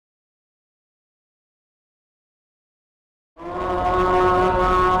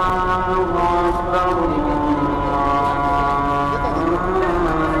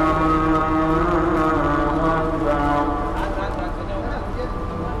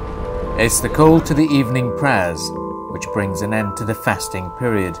It's the call to the evening prayers, which brings an end to the fasting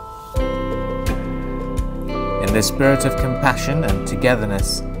period. In the spirit of compassion and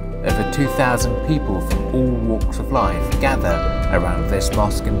togetherness, over 2,000 people from all walks of life gather around this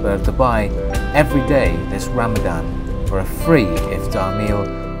mosque in Bur Dubai every day this Ramadan for a free iftar meal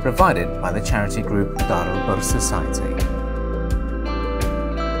provided by the charity group Dar Al Ber Society.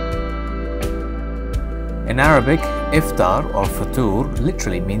 In Arabic, iftar or futur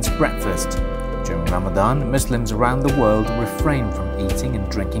literally means breakfast. During Ramadan, Muslims around the world refrain from eating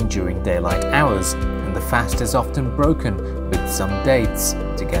and drinking during daylight hours, and the fast is often broken with some dates,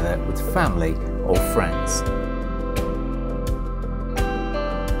 together with family or friends.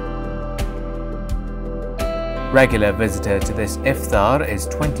 Regular visitor to this iftar is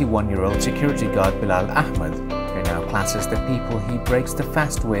 21-year-old security guard Bilal Ahmed, who now classes the people he breaks the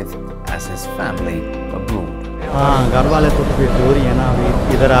fast with as his family abroad. हाँ, घर वाले तो फिर दूर ही है ना।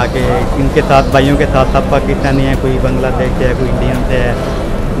 अभी इधर आके इनके साथ भाइयों के साथ सब पाकिस्तानी हैं, कोई बांग्लादेश से है, कोई इंडियन से है,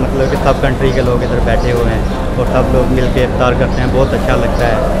 मतलब कि सब कंट्री के लोग इधर बैठे हुए हैं और सब लोग मिल के इफ्तार करते हैं। बहुत अच्छा लगता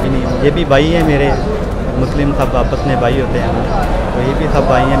है। ये भी भाई है मेरे, मुस्लिम सब आपस में भाई होते हैं, तो ये भी सब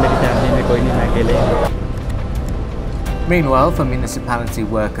भाई हैं मेरी फैमिली में, कोई नहीं, मैं अकेले हूँ। Meanwhile, for municipality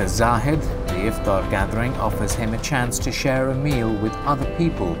worker Zahid, the iftar gathering offers him a chance to share a meal with other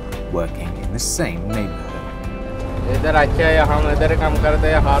people working in the same neighborhood. इधर अच्छा है, हम इधर काम करते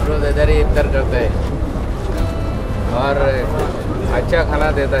हैं, हर रोज इधर ही इफ्तार करते हैं और अच्छा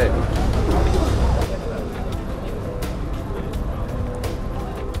खाना देता है।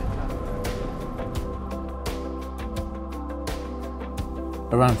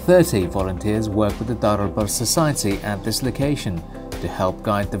 Around 30 volunteers work with the Dar Al Ber Society at this location to help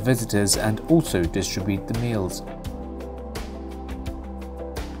guide the visitors and also distribute the meals.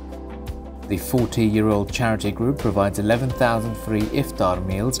 The 40-year-old charity group provides 11,000 free iftar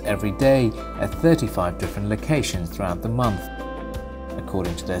meals every day at 35 different locations throughout the month.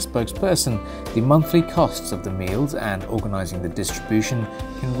 According to their spokesperson, the monthly costs of the meals and organising the distribution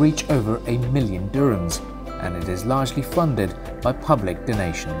can reach over $1 million, and it is largely funded by public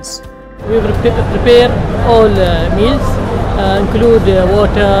donations. We prepare all meals, include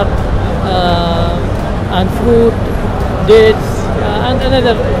water and fruit, dates, and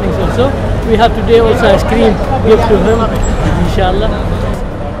other things also. We have today also ice cream gift to him, inshallah.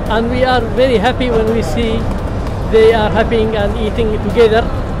 And we are very happy when we see they are happy and eating together.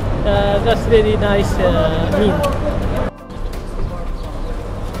 That's very nice meal.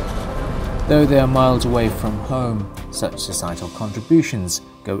 Though they are miles away from home, such societal contributions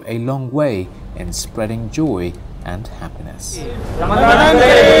go a long way in spreading joy and happiness.